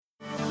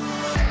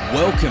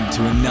Welcome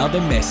to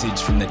another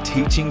message from the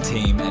teaching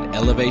team at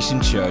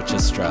Elevation Church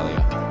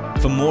Australia.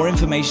 For more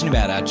information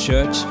about our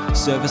church,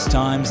 service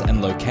times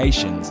and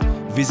locations,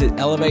 visit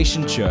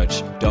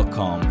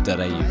elevationchurch.com.au.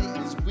 Today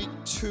is week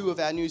 2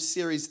 of our new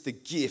series, The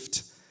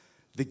Gift.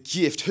 The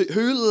Gift.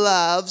 Who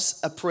loves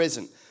a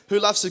present? Who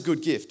loves a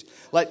good gift?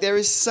 Like, there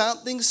is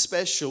something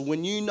special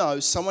when you know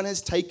someone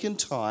has taken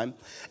time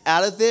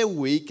out of their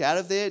week, out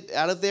of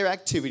their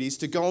activities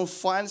to go and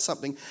find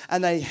something,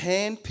 and they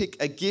handpick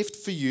a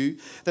gift for you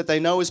that they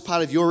know is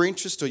part of your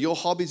interest or your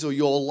hobbies or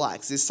your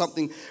likes. There's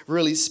something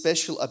really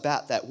special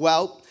about that.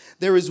 Well,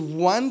 there is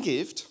one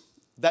gift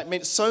that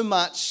meant so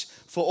much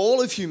for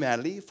all of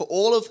humanity, for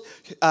all of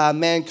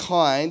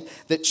mankind,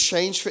 that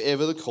changed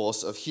forever the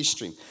course of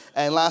history.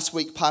 And last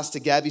week, Pastor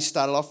Gabby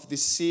started off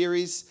this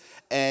series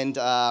and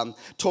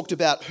talked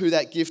about who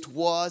that gift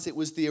was. It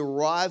was the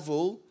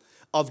arrival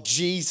of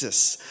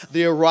Jesus,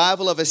 the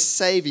arrival of a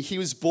Savior. He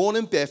was born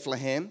in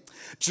Bethlehem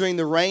during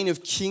the reign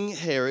of King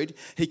Herod.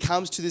 He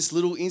comes to this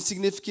little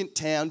insignificant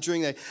town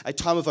during a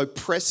time of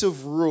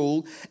oppressive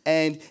rule,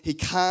 and he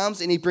comes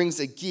and he brings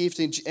a gift,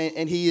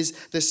 and he is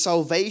the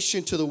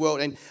salvation to the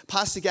world. And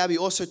Pastor Gabby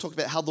also talked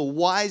about how the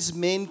wise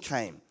men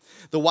came.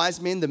 The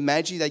wise men, the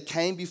Magi, they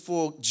came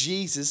before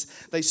Jesus.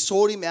 They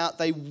sought him out.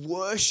 They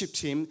worshipped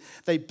him.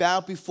 They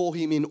bowed before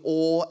him in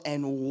awe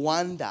and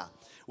wonder.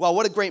 Wow,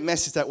 what a great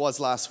message that was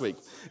last week.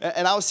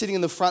 And I was sitting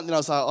in the front and I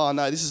was like, oh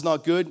no, this is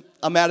not good.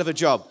 I'm out of a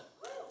job.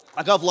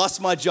 Like, I've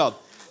lost my job.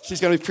 She's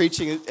going to be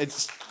preaching.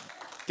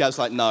 Gab's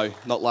like, no,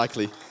 not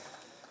likely.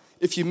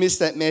 If you missed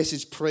that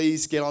message,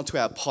 please get onto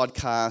our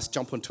podcast,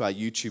 jump onto our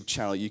YouTube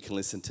channel. You can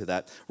listen to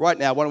that. Right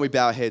now, why don't we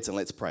bow our heads and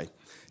let's pray.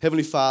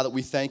 Heavenly Father,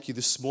 we thank you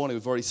this morning.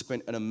 We've already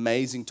spent an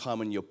amazing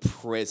time in your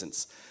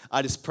presence.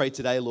 I just pray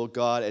today, Lord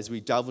God, as we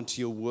delve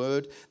into your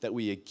word, that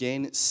we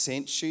again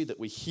sense you, that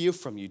we hear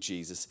from you,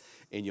 Jesus,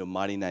 in your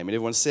mighty name. And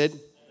everyone said?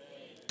 Amen.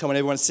 Come on,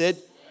 everyone said?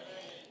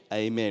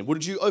 Amen. Amen.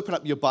 Would you open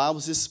up your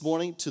Bibles this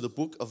morning to the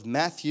book of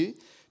Matthew,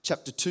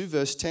 chapter 2,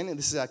 verse 10. And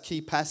this is our key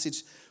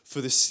passage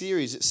for the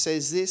series. It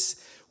says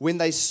this: when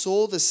they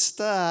saw the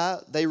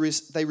star, they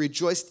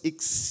rejoiced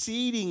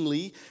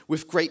exceedingly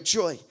with great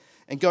joy.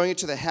 And going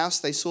into the house,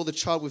 they saw the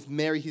child with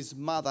Mary, his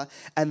mother,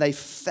 and they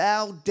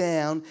fell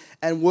down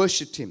and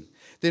worshipped him.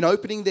 Then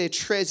opening their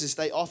treasures,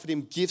 they offered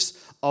him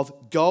gifts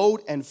of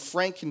gold and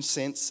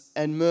frankincense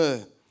and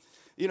myrrh.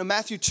 You know,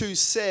 Matthew 2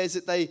 says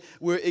that they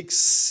had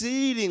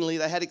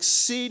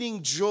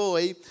exceeding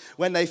joy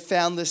when they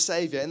found the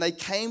Savior. And they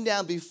came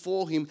down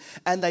before him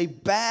and they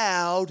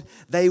bowed,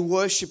 they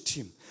worshipped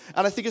him.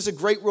 And I think it's a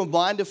great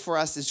reminder for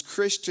us as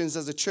Christians,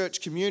 as a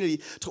church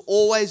community, to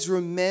always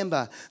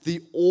remember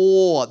the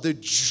awe, the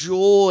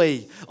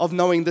joy of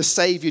knowing the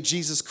Savior,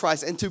 Jesus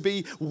Christ, and to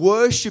be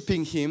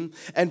worshiping him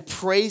and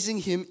praising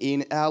him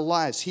in our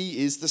lives.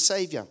 He is the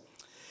Savior.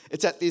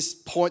 It's at this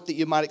point that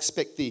you might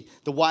expect the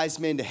wise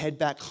men to head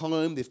back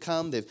home. They've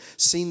come, they've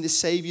seen the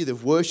Savior,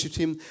 they've worshipped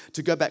him,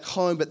 to go back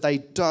home, but they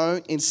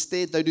don't.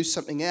 Instead, they do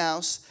something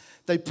else.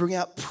 They bring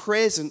out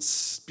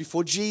presents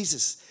before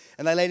Jesus.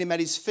 And they laid him at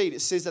his feet.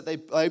 It says that they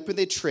opened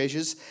their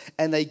treasures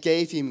and they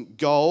gave him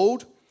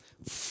gold,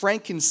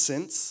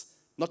 frankincense,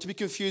 not to be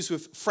confused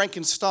with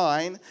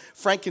Frankenstein,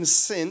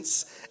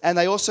 frankincense, and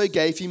they also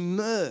gave him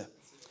myrrh.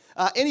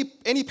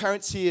 Any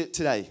parents here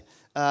today?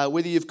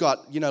 Whether you've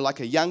got, like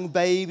a young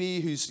baby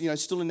who's,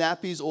 still in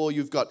nappies, or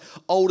you've got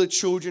older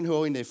children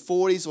who are in their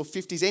 40s or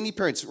 50s. Any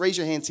parents, raise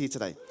your hands here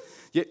today.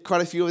 Yeah,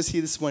 quite a few of us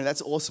here this morning.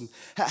 That's awesome.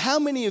 How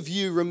many of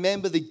you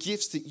remember the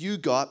gifts that you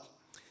got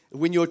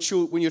when your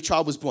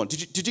child was born?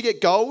 Did you get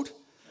gold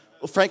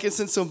or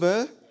frankincense or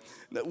myrrh?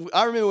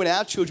 I remember when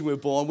our children were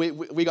born,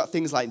 we got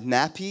things like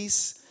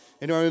nappies.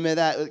 And I remember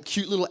that,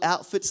 cute little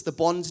outfits, the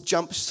Bonds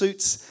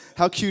jumpsuits.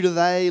 How cute are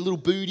they? Little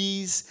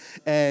booties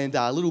and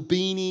little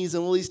beanies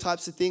and all these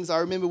types of things. I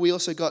remember we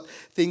also got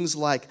things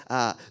like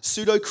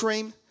pseudo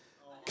cream.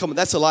 Come on,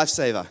 that's a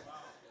lifesaver.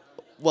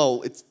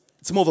 Well, it's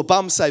more of a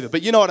bum saver,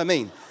 but you know what I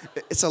mean.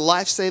 It's a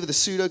lifesaver, the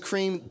pseudo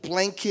cream,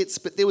 blankets,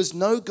 but there was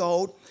no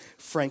gold,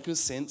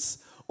 frankincense,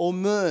 or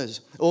myrrh.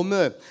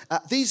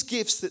 These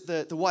gifts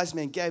that the wise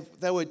man gave,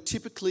 they were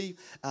typically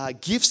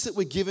gifts that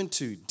were given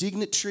to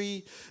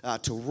dignitary,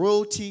 to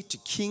royalty, to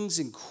kings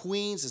and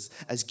queens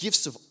as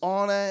gifts of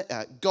honor.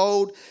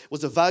 Gold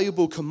was a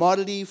valuable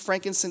commodity.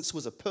 Frankincense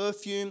was a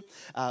perfume.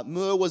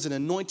 Myrrh was an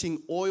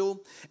anointing oil.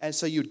 And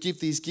so you'd give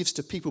these gifts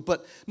to people.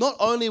 But not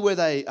only were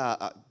they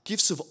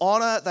gifts of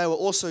honor, they were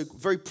also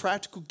very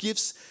practical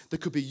gifts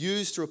that could be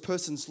used through a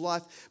person's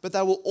life, but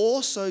they were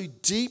also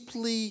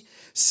deeply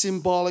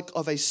symbolic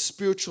of a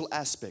spiritual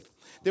aspect.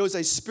 There was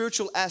a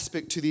spiritual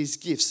aspect to these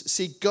gifts.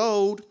 See,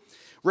 gold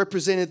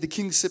represented the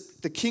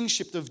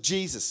kingship of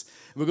Jesus.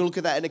 We're going to look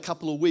at that in a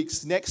couple of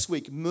weeks. Next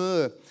week,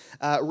 myrrh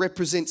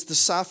represents the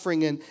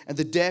suffering and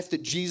the death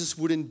that Jesus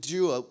would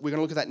endure. We're going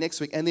to look at that next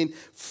week. And then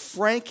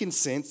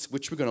frankincense,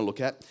 which we're going to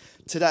look at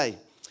today.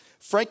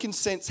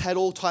 Frankincense had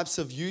all types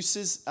of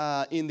uses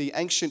in the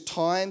ancient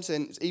times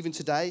and even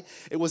today.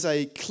 It was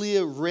a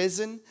clear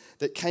resin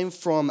that came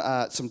from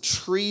some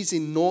trees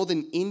in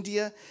northern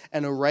India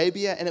and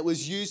Arabia, and it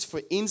was used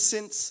for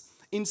incense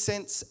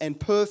and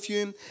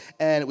perfume,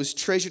 and it was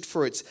treasured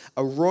for its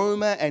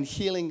aroma and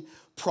healing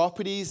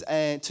properties.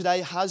 And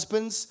today,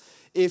 husbands,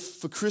 if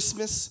for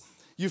Christmas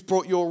you've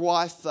brought your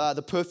wife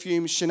the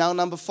perfume Chanel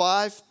No.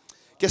 5,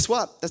 guess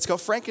what? That's got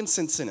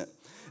frankincense in it.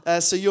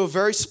 So you're a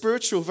very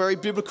spiritual, very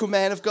biblical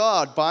man of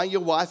God, buying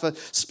your wife a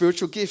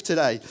spiritual gift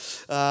today.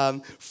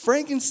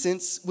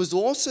 Frankincense was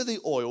also the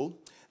oil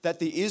that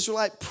the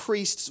Israelite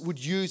priests would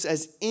use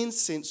as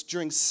incense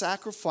during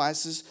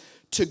sacrifices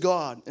to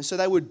God. And so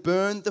they would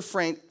burn the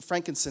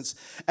frankincense,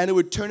 and it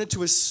would turn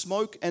into a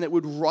smoke, and it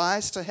would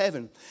rise to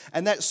heaven.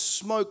 And that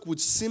smoke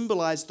would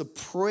symbolize the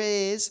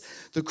prayers,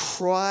 the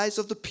cries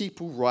of the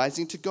people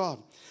rising to God.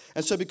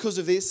 And so because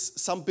of this,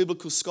 some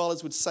biblical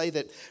scholars would say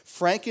that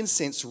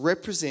frankincense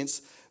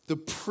represents the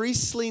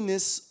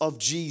priestliness of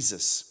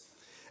Jesus.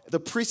 The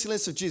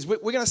priestliness of Jesus.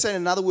 We're going to say in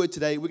another word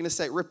today, we're going to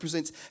say it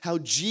represents how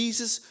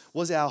Jesus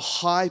was our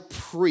high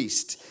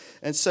priest.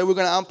 And so we're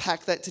going to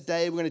unpack that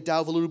today. We're going to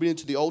delve a little bit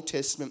into the Old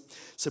Testament.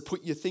 So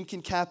put your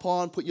thinking cap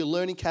on, put your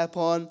learning cap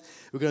on.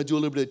 We're going to do a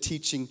little bit of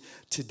teaching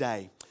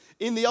today.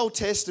 In the Old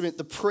Testament,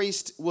 the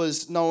priest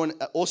was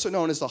also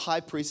known as the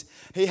high priest.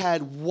 He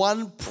had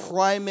one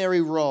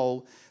primary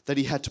role that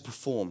he had to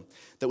perform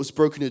that was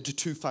broken into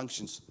two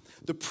functions.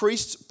 The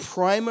priest's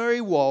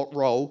primary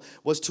role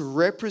was to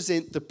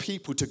represent the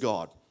people to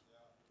God.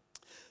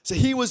 So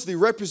he was the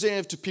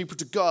representative to people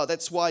to God.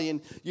 That's why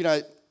in,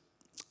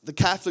 the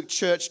Catholic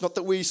Church, not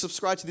that we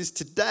subscribe to this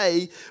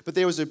today, but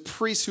there was a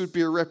priest who would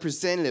be a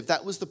representative.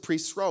 That was the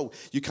priest's role.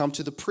 You come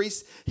to the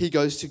priest, he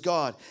goes to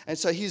God. And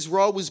so his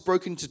role was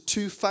broken into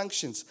two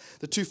functions.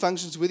 The two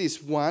functions were this.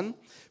 One,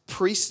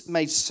 priests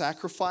made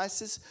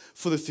sacrifices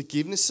for the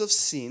forgiveness of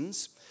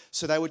sins.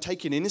 So they would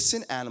take an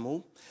innocent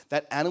animal.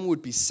 That animal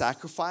would be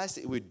sacrificed.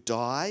 It would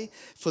die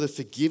for the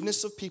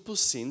forgiveness of people's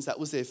sins. That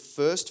was their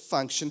first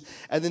function.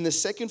 And then the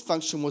second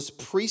function was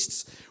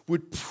priests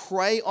would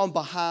pray on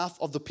behalf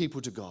of the people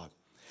to God.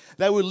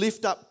 They would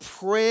lift up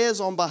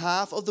prayers on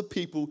behalf of the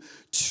people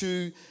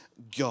to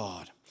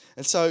God.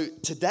 And so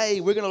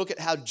today we're going to look at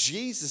how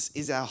Jesus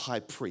is our high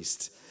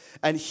priest.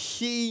 And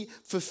he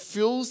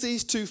fulfills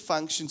these two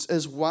functions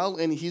as well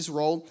in his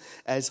role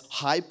as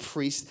high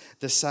priest,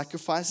 the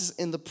sacrifices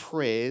and the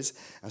prayers.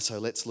 And so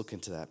let's look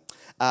into that.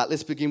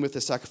 Let's begin with the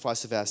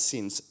sacrifice of our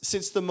sins.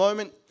 Since the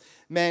moment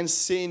man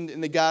sinned in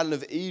the Garden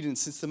of Eden,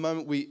 since the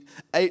moment we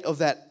ate of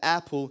that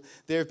apple,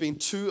 there have been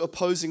two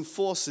opposing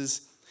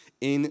forces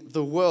in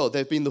the world.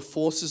 There have been the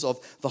forces of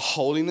the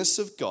holiness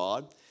of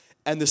God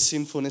and the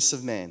sinfulness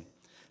of man.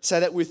 Say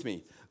that with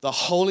me. The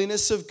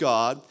holiness of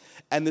God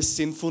and the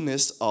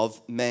sinfulness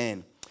of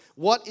man.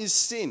 What is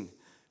sin?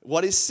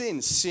 What is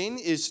sin? Sin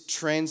is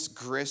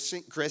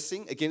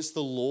transgressing against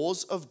the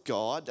laws of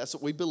God. That's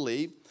what we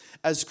believe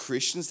as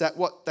Christians. That's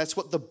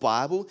what the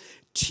Bible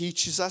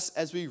teaches us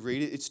as we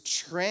read it. It's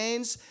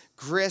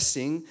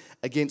transgressing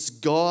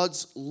against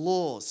God's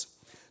laws.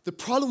 The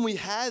problem we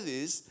have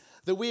is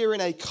that we are in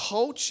a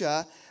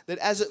culture that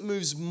as it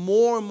moves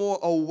more and more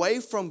away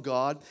from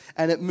God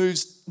and it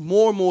moves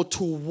more and more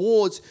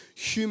towards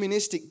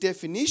humanistic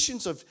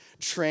definitions of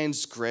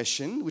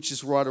transgression, which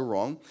is right or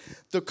wrong,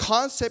 the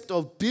concept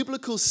of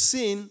biblical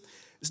sin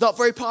is not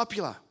very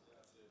popular.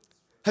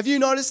 Have you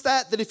noticed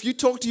that? That if you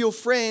talk to your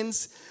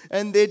friends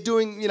and they're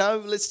doing,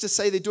 let's just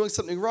say they're doing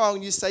something wrong,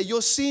 and you say,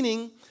 you're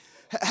sinning,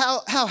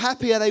 how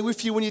happy are they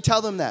with you when you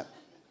tell them that?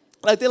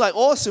 Like, they're like,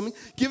 awesome,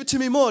 give it to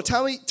me more.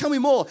 Tell me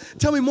more.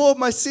 Tell me more of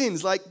my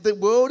sins. Like, the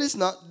world is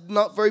not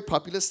very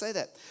popular to say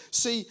that.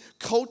 See,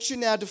 culture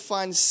now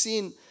defines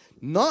sin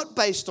not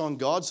based on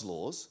God's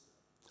laws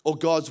or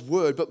God's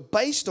word, but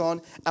based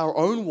on our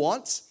own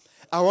wants,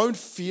 our own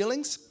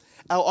feelings,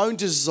 our own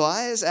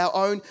desires, our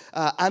own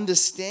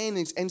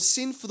understandings. And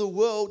sin for the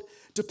world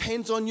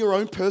depends on your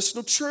own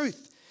personal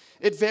truth.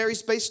 It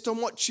varies based on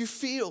what you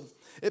feel.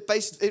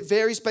 It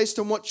varies based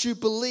on what you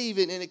believe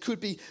in, and it could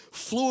be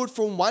fluid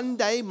from one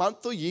day,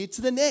 month, or year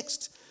to the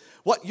next.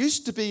 What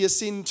used to be a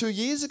sin 2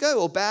 years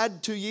ago or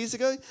bad 2 years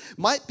ago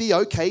might be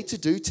okay to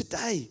do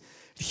today.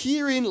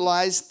 Herein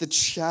lies the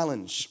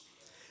challenge.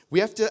 We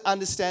have to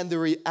understand the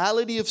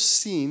reality of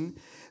sin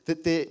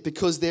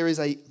because there's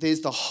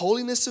the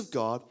holiness of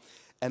God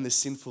and the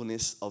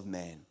sinfulness of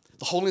man.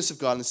 The holiness of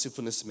God and the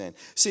sinfulness of man.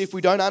 See, if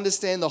we don't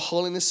understand the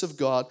holiness of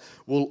God,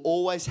 we'll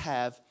always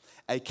have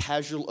a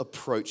casual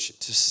approach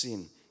to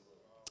sin.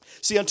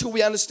 See, until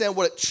we understand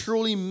what it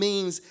truly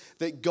means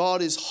that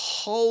God is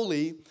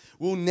holy,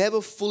 we'll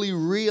never fully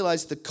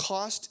realize the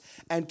cost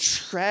and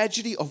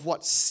tragedy of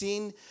what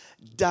sin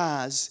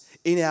does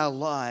in our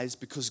lives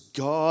because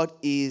God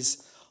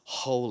is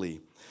holy.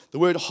 The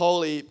word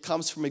holy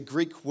comes from a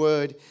Greek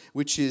word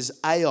which is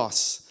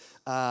aos,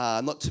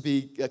 not to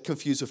be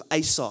confused with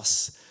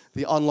ASOS,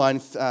 the online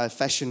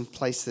fashion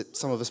place that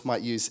some of us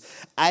might use.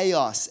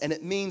 Aos, and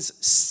it means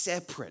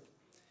separate.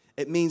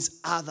 It means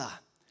other.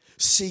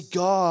 See,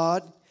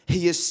 God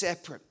He is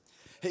separate.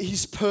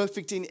 He's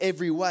perfect in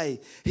every way.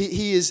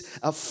 He is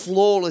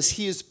flawless.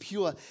 He is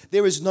pure.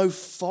 There is no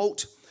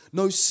fault,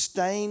 no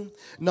stain,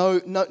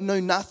 no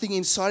nothing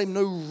inside him,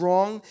 no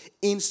wrong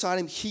inside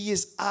him. He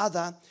is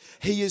other.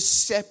 He is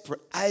separate.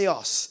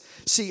 Eos.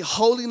 See,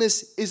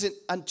 holiness isn't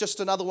just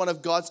another one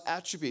of God's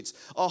attributes.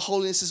 Oh,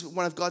 holiness is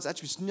one of God's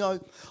attributes. No,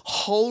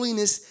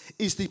 holiness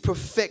is the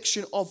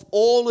perfection of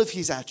all of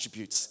his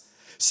attributes.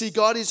 See,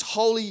 God is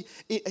holy.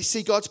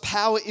 See, God's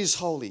power is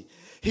holy.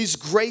 His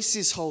grace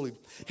is holy.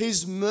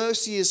 His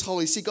mercy is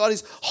holy. See, God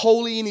is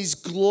holy in his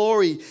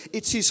glory.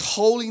 It's his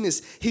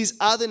holiness, his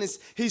otherness,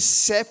 his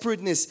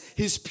separateness,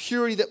 his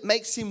purity that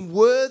makes him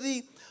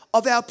worthy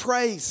of our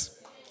praise.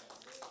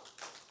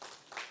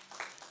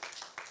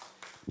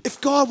 If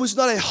God was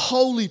not a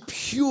holy,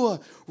 pure,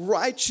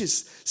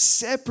 righteous,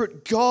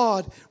 separate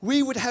God,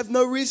 we would have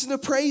no reason to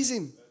praise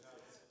him.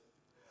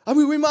 I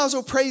mean, we might as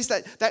well praise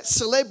that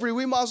celebrity.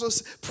 We might as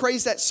well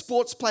praise that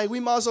sports player. We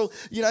might as well,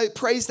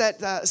 praise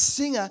that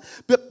singer.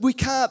 But we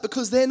can't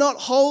because they're not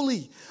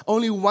holy.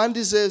 Only one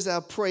deserves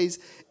our praise.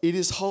 It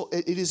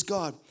is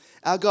God.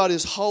 Our God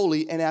is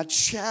holy, and our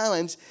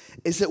challenge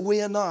is that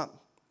we are not.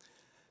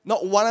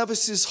 Not one of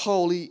us is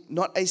holy.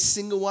 Not a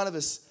single one of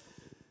us.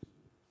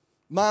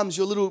 Mums,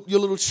 your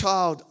little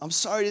child, I'm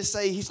sorry to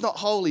say he's not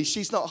holy.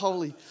 She's not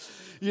holy.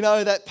 You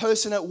know, that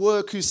person at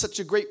work who's such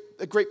a great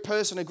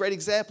person, a great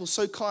example,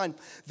 so kind.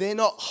 They're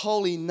not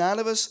holy. None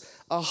of us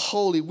are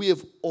holy. We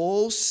have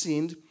all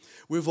sinned.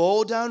 We've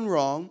all done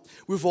wrong.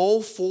 We've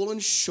all fallen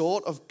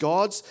short of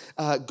God's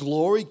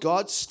glory,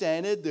 God's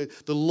standard,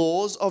 the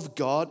laws of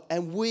God.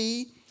 And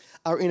we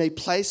are in a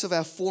place of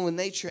our fallen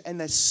nature,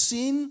 and that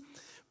sin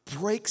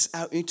breaks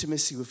our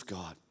intimacy with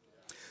God.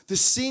 The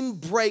sin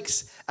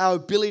breaks our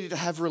ability to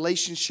have a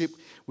relationship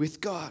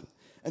with God.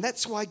 And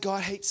that's why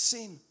God hates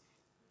sin.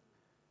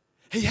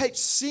 He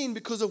hates sin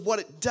because of what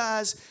it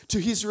does to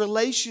his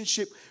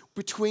relationship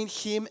between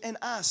him and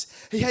us.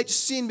 He hates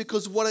sin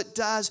because of what it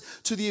does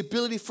to the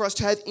ability for us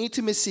to have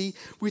intimacy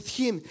with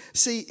him.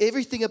 See,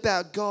 everything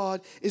about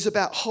God is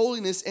about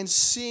holiness, and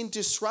sin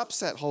disrupts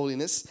that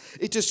holiness.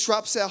 It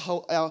disrupts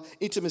our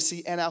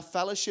intimacy and our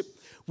fellowship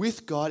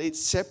with God. It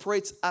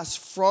separates us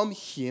from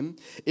him.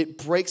 It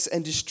breaks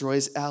and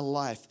destroys our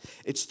life.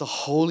 It's the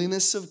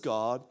holiness of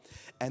God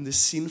and the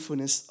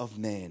sinfulness of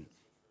man.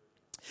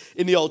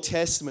 In the Old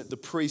Testament, the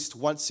priest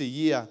once a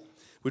year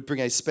would bring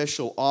a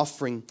special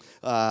offering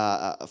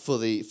for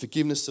the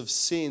forgiveness of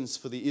sins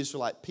for the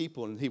Israelite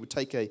people. And he would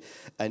take an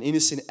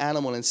innocent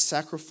animal and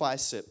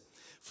sacrifice it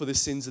for the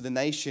sins of the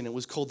nation. It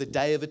was called the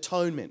Day of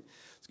Atonement.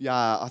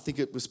 I think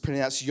it was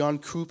pronounced Yom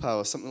Kippur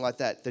or something like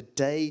that, the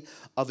Day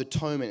of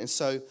Atonement. And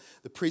so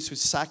the priest would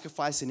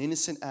sacrifice an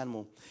innocent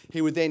animal.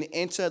 He would then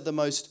enter the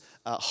most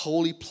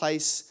holy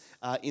place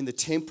in the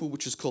temple,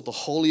 which is called the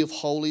Holy of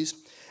Holies.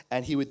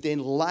 And he would then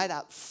light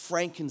up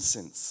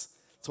frankincense.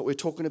 That's what we're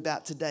talking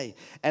about today.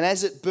 And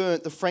as it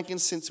burnt, the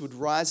frankincense would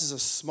rise as a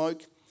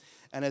smoke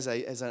and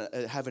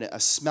having a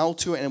smell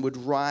to it, and it would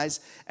rise.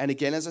 And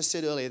again, as I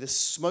said earlier, the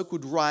smoke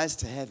would rise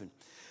to heaven.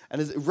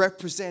 And it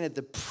represented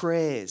the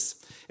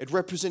prayers. It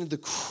represented the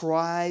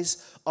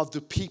cries of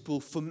the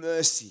people for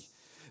mercy.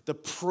 The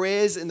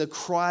prayers and the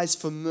cries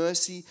for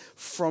mercy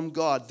from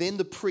God. Then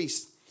the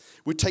priest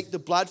would take the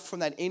blood from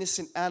that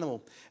innocent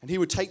animal, and he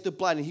would take the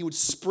blood and he would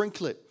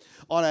sprinkle it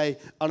on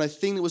a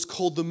thing that was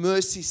called the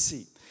mercy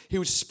seat. He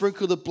would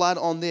sprinkle the blood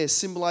on there,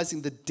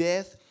 symbolizing the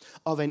death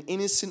of an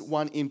innocent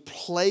one in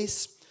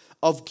place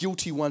of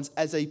guilty ones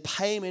as a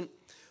payment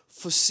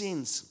for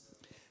sins.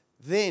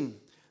 Then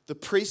the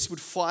priest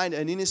would find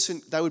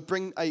they would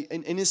bring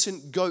an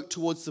innocent goat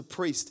towards the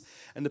priest,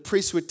 and the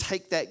priest would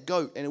take that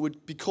goat, and it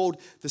would be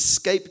called the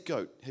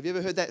scapegoat. Have you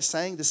ever heard that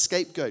saying, the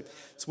scapegoat?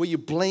 It's where you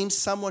blame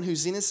someone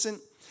who's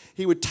innocent.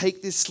 He would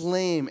take this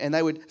lamb, and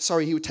he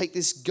would take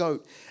this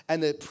goat,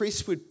 and the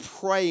priest would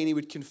pray, and he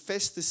would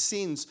confess the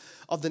sins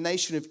of the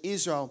nation of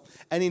Israel.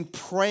 And in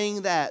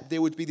praying that,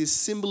 there would be this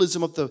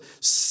symbolism of the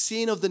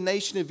sin of the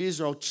nation of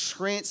Israel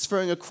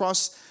transferring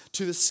across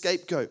to the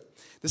scapegoat.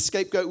 The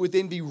scapegoat would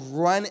then be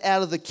run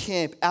out of the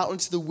camp, out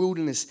into the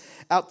wilderness,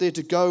 out there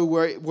to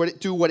go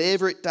do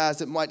whatever it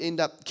does. It might end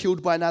up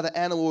killed by another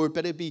animal, or it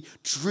better be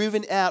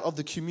driven out of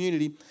the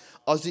community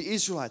of the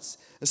Israelites.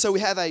 And so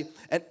we have an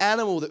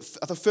animal, the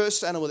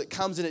first animal that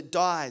comes and it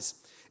dies.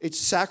 It's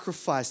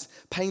sacrificed,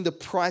 paying the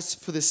price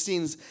for the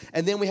sins.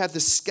 And then we have the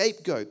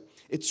scapegoat.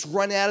 It's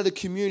run out of the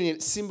community, and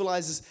it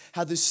symbolizes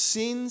how the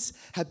sins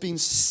have been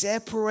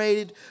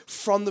separated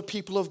from the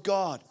people of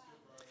God.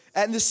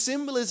 And the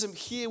symbolism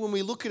here, when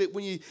we look at it,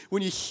 when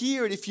you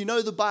hear it, if you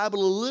know the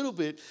Bible a little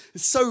bit,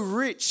 it's so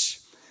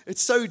rich.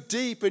 It's so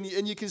deep, and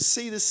you can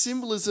see the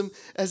symbolism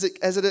as it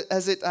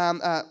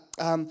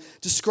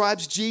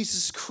describes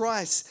Jesus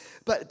Christ.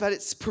 But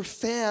it's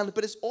profound,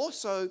 but it's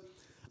also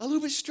a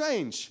little bit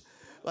strange.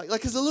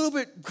 Like it's a little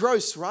bit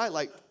gross, right?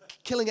 Like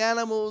killing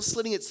animals,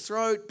 slitting its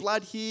throat,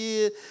 blood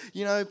here,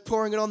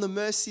 pouring it on the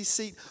mercy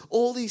seat.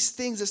 All these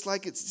things, it's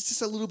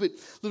just a little bit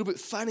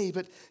funny.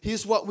 But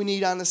here's what we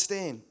need to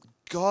understand: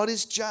 God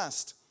is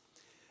just,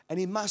 and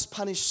He must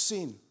punish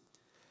sin.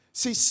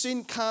 See,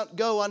 sin can't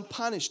go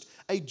unpunished.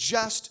 A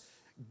just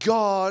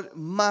God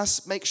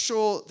must make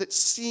sure that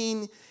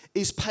sin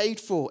is paid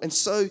for. And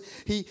so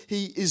he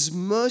is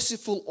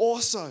merciful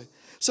also.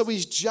 So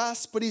he's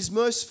just, but he's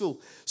merciful.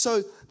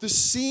 So the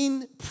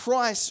sin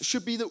price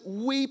should be that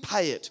we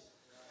pay it,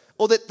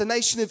 or that the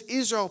nation of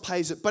Israel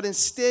pays it. But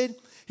instead,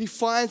 he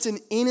finds an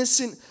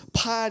innocent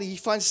party. He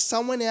finds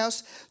someone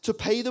else to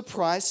pay the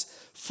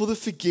price for the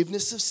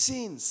forgiveness of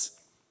sins.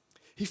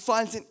 He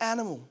finds an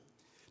animal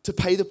to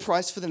pay the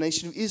price for the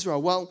nation of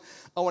Israel. Well,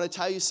 I want to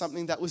tell you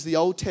something. That was the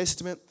Old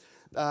Testament,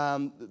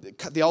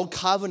 the old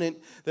covenant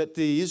that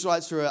the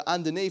Israelites were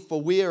underneath.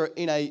 Well, we are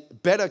in a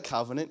better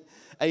covenant,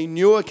 a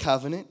newer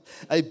covenant,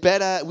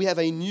 we have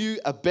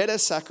a better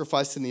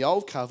sacrifice than the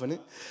old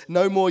covenant.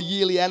 No more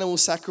yearly animal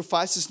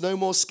sacrifices, no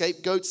more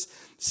scapegoats.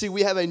 See,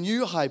 we have a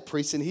new high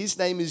priest, and his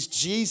name is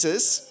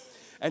Jesus,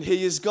 and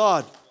he is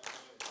God.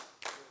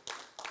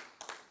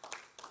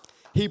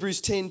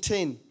 Hebrews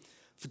 10:10.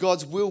 For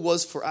God's will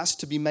was for us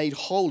to be made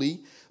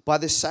holy by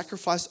the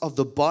sacrifice of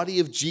the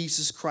body of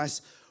Jesus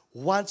Christ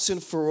once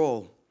and for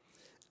all.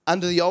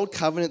 Under the old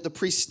covenant, the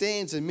priest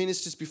stands and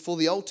ministers before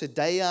the altar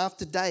day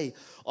after day,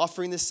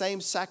 offering the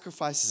same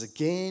sacrifices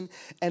again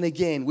and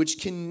again, which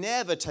can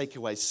never take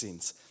away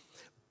sins.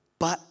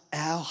 But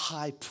our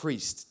high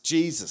priest,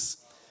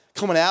 Jesus,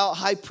 come on, our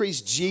high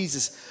priest,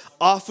 Jesus,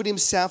 offered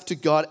himself to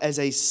God as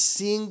a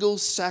single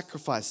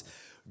sacrifice,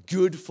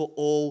 good for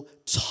all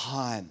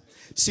time.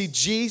 See,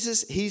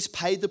 Jesus, he's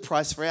paid the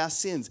price for our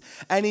sins,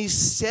 and he's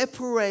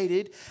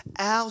separated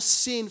our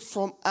sin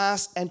from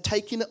us and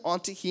taken it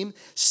onto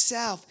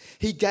himself.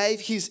 He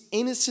gave his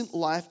innocent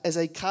life as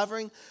a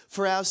covering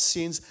for our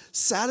sins,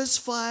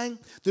 satisfying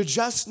the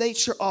just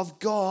nature of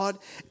God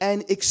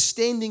and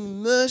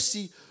extending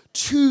mercy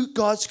to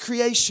God's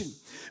creation.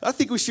 I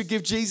think we should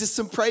give Jesus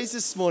some praise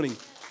this morning.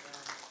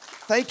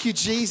 Thank you,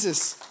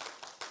 Jesus,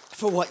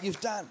 for what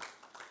you've done.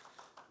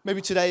 Maybe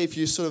today, if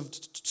you're sort of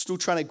still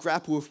trying to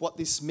grapple with what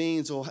this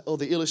means, or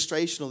the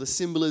illustration or the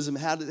symbolism,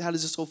 how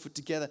does this all fit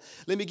together?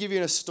 Let me give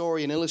you a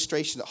story, an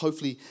illustration that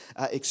hopefully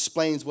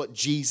explains what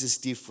Jesus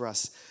did for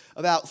us.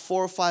 About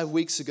 4 or 5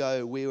 weeks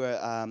ago, we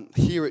were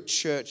here at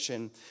church,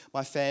 and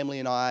my family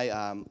and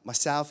I,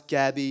 myself,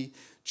 Gabby,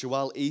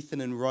 Joel,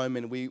 Ethan, and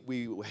Roman, we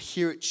were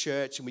here at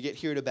church, and we get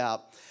here at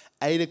about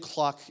 8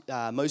 o'clock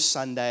most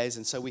Sundays,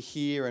 and so we're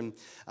here, and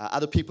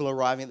other people are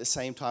arriving at the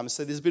same time.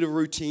 So there's a bit of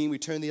routine. We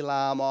turn the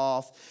alarm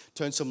off,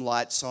 turn some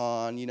lights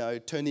on,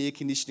 turn the air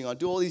conditioning on,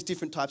 do all these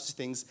different types of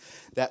things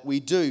that we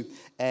do.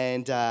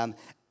 And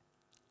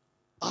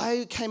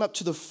I came up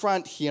to the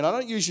front here, and I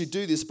don't usually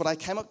do this, but I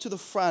came up to the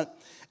front,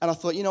 and I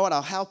thought, you know what,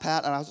 I'll help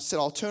out, and I said,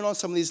 I'll turn on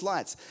some of these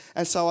lights.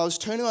 And so I was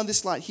turning on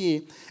this light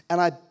here,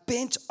 and I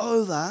bent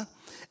over,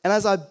 and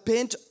as I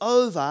bent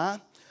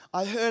over,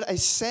 I heard a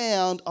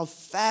sound of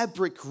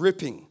fabric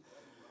ripping.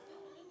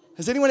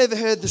 Has anyone ever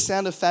heard the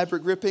sound of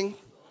fabric ripping?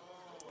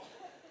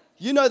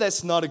 You know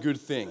that's not a good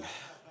thing.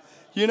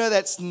 You know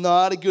that's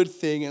not a good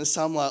thing. And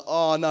so I'm like,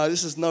 oh no,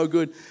 this is no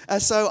good.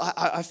 And so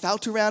I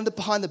felt around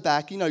behind the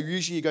back.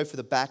 Usually you go for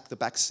the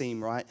back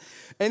seam, right?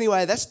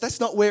 Anyway,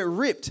 that's not where it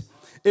ripped.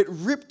 It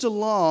ripped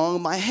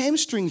along my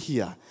hamstring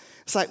here.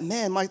 It's like,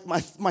 man,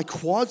 my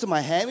quads and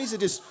my hammies are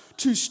just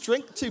too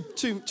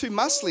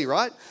muscly,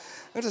 right?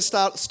 I'm going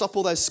to stop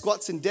all those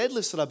squats and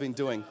deadlifts that I've been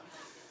doing.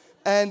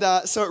 And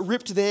so it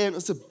ripped there, and it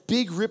was a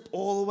big rip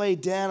all the way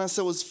down, and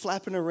so it was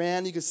flapping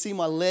around. You could see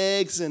my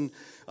legs, and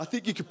I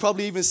think you could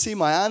probably even see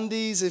my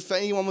undies if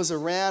anyone was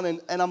around.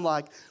 And I'm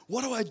like,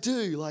 what do I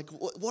do? Like,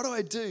 what do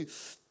I do?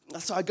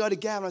 So I go to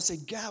Gab and I say,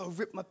 Gab, I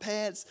ripped my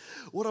pants.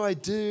 What do I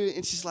do?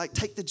 And she's like,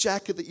 take the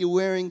jacket that you're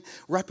wearing,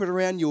 wrap it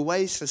around your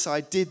waist. And so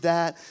I did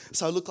that.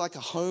 So I look like a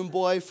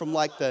homeboy from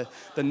like the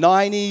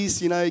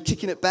 90s,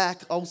 kicking it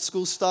back, old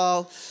school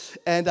style.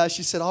 And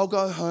she said, I'll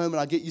go home and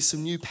I'll get you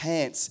some new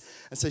pants.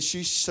 And so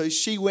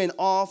she went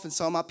off, and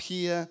so I'm up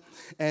here.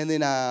 And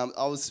then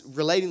I was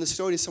relating the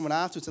story to someone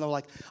afterwards, and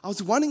I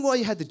was wondering why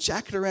you had the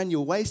jacket around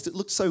your waist. It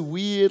looked so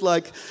weird,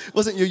 like it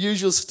wasn't your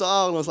usual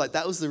style. And I was like,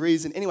 that was the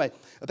reason. Anyway,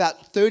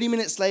 about 30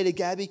 minutes later,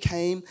 Gabby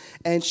came,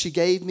 and she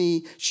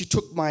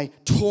took my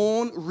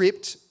torn,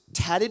 ripped,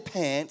 tattered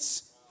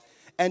pants,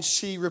 and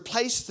she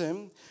replaced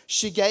them.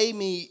 She gave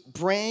me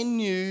brand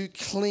new,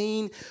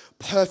 clean,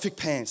 perfect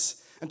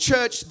pants. And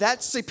church,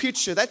 that's a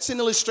picture, that's an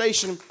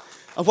illustration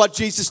of what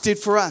Jesus did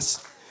for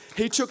us.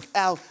 He took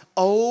our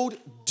old,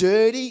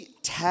 dirty,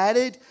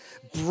 tattered,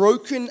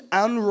 broken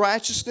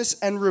unrighteousness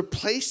and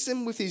replaced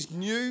them with his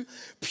new,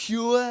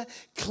 pure,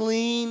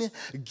 clean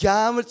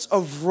garments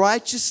of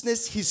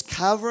righteousness, his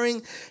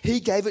covering. He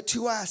gave it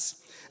to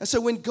us. And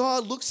so when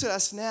God looks at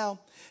us now,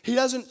 he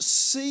doesn't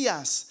see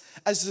us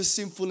as the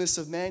sinfulness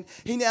of man.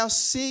 He now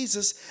sees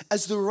us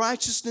as the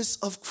righteousness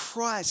of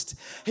Christ.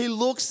 He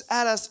looks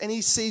at us and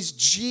he sees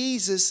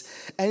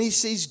Jesus, and he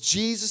sees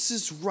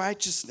Jesus'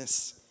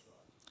 righteousness.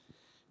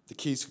 The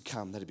keys could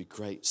come, that'd be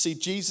great. See,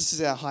 Jesus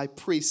is our high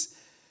priest,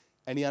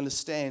 and he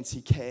understands, he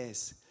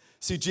cares.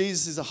 See,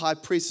 Jesus is a high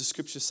priest, the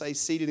scriptures say,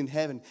 seated in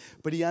heaven,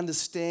 but he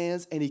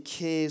understands and he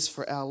cares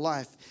for our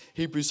life.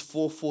 Hebrews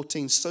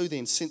 4:14, so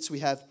then, since we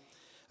have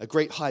a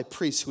great high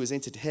priest who has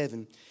entered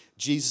heaven,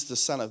 Jesus, the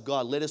Son of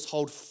God, let us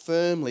hold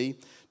firmly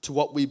to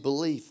what we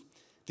believe.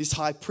 This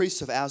high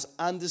priest of ours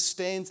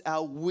understands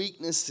our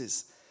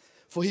weaknesses,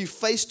 for he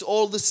faced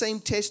all the same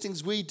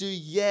testings we do,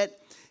 yet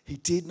he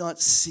did not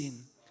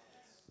sin.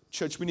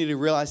 Church, we need to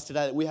realize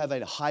today that we have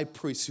a high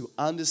priest who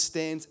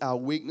understands our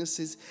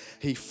weaknesses.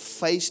 He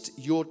faced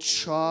your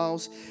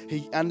trials.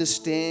 He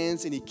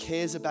understands and he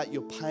cares about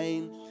your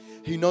pain.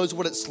 He knows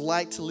what it's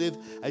like to live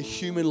a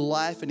human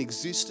life and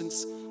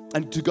existence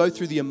and to go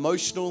through the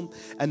emotional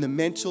and the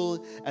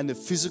mental and the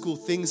physical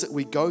things that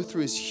we go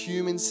through as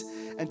humans.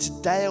 And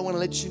today I want to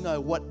let you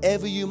know,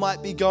 whatever you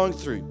might be going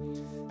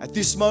through at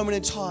this moment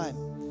in time,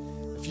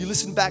 if you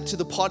listen back to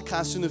the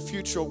podcast in the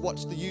future or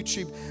watch the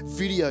YouTube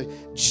video,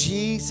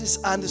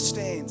 Jesus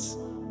understands.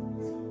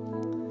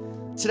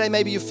 Today,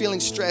 maybe you're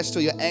feeling stressed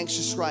or you're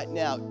anxious right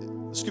now.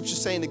 The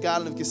scriptures say in the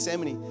Garden of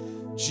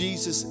Gethsemane,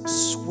 Jesus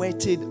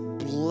sweated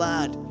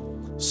blood.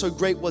 So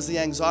great was the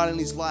anxiety in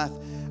his life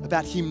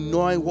about him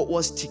knowing what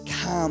was to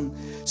come.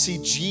 See,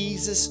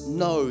 Jesus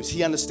knows.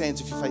 He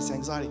understands if you face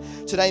anxiety.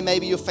 Today,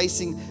 maybe you're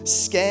facing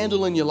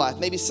scandal in your life.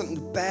 Maybe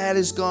something bad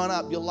has gone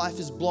up. Your life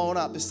is blown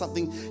up. There's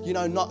something,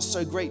 not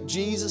so great.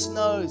 Jesus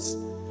knows.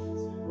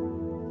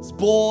 He's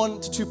born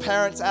to two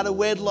parents out of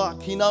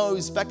wedlock. He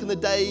knows back in the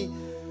day,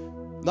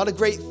 not a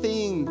great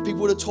thing.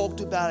 People would have talked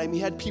about him. He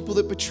had people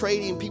that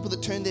betrayed him, people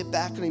that turned their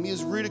back on him. He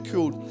was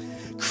ridiculed,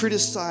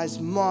 criticized,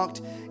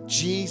 mocked.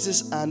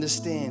 Jesus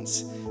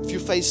understands. If you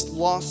face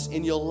loss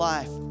in your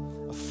life,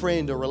 a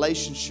friend, a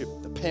relationship,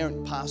 a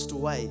parent passed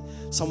away,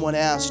 someone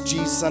else,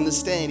 Jesus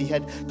understands. He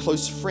had a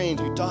close friend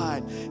who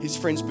died. His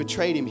friends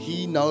betrayed him.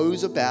 He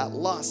knows about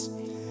loss.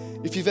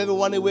 If you've ever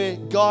wondered where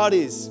God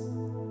is,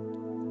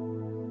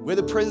 where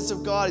the presence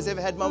of God has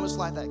ever had moments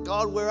like that,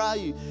 God, where are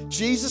you?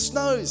 Jesus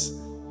knows.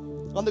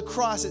 On the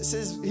cross, it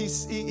says,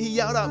 he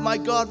yelled out, my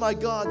God,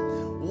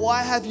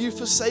 why have you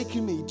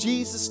forsaken me?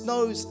 Jesus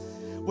knows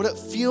what it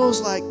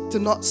feels like to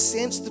not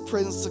sense the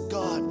presence of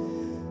God.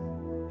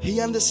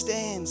 He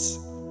understands.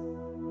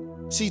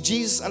 See,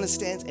 Jesus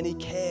understands and he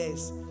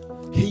cares.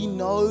 He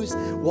knows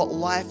what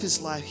life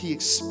is like. He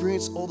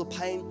experienced all the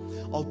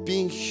pain of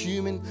being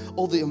human,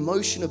 all the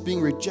emotion of being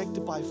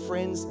rejected by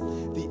friends,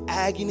 the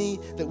agony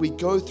that we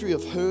go through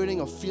of hurting,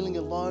 of feeling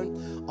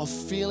alone, of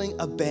feeling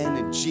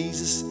abandoned.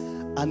 Jesus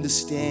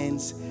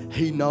understands.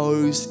 He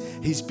knows.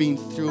 He's been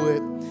through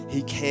it.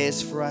 He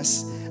cares for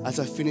us. As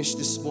I finished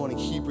this morning,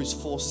 Hebrews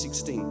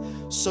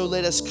 4:16. So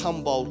let us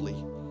come boldly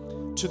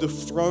to the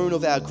throne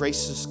of our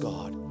gracious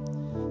God.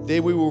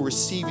 There we will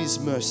receive his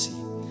mercy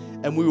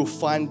and we will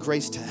find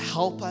grace to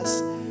help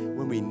us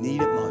when we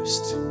need it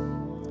most.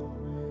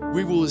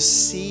 We will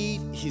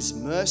receive his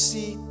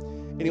mercy.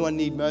 Anyone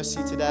need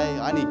mercy today?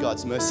 I need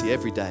God's mercy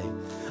every day.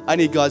 I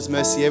need God's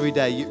mercy every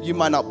day. You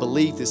might not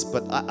believe this,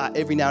 but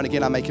every now and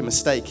again I make a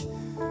mistake.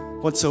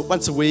 Once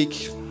a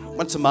week,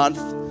 once a month,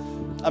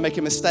 I make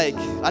a mistake.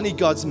 I need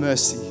God's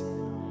mercy.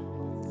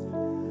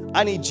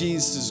 I need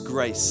Jesus'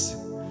 grace.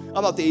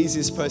 I'm not the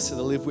easiest person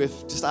to live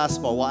with. Just ask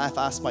my wife,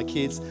 ask my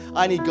kids.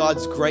 I need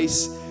God's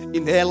grace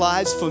in their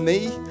lives for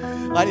me.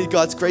 I need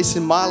God's grace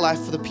in my life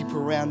for the people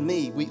around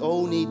me. We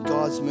all need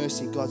God's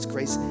mercy and God's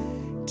grace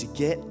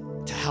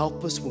to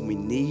help us when we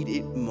need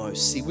it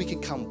most. See, we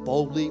can come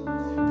boldly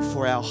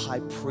before our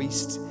high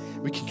priest.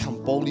 We can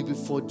come boldly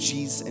before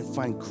Jesus and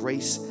find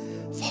grace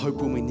for hope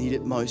when we need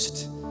it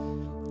most.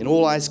 And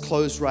all eyes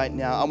closed right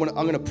now. I'm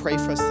going to pray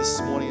for us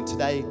this morning. And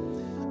today,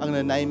 I'm going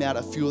to name out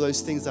a few of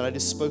those things that I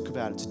just spoke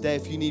about. And today,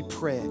 if you need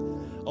prayer,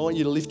 I want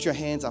you to lift your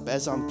hands up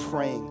as I'm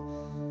praying.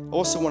 I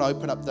also want to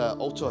open up the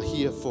altar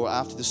here for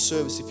after the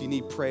service if you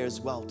need prayer as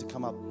well, to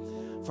come up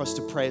for us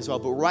to pray as well.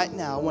 But right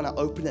now, I want to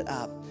open it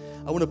up.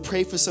 I want to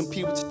pray for some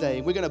people today.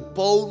 We're going to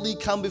boldly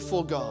come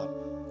before God.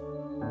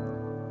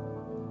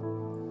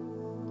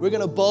 We're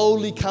going to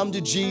boldly come to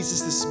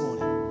Jesus this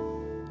morning.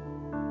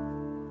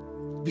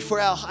 Before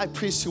our high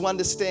priest who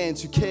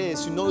understands, who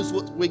cares, who knows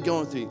what we're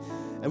going through.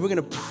 And we're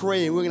going to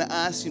pray and we're going to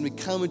ask him to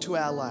come into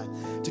our life,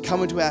 to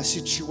come into our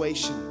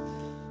situation.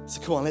 So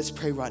come on, let's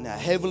pray right now.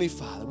 Heavenly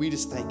Father, we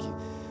just thank you.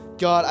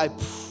 God, I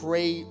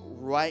pray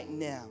right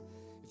now.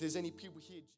 If there's any people here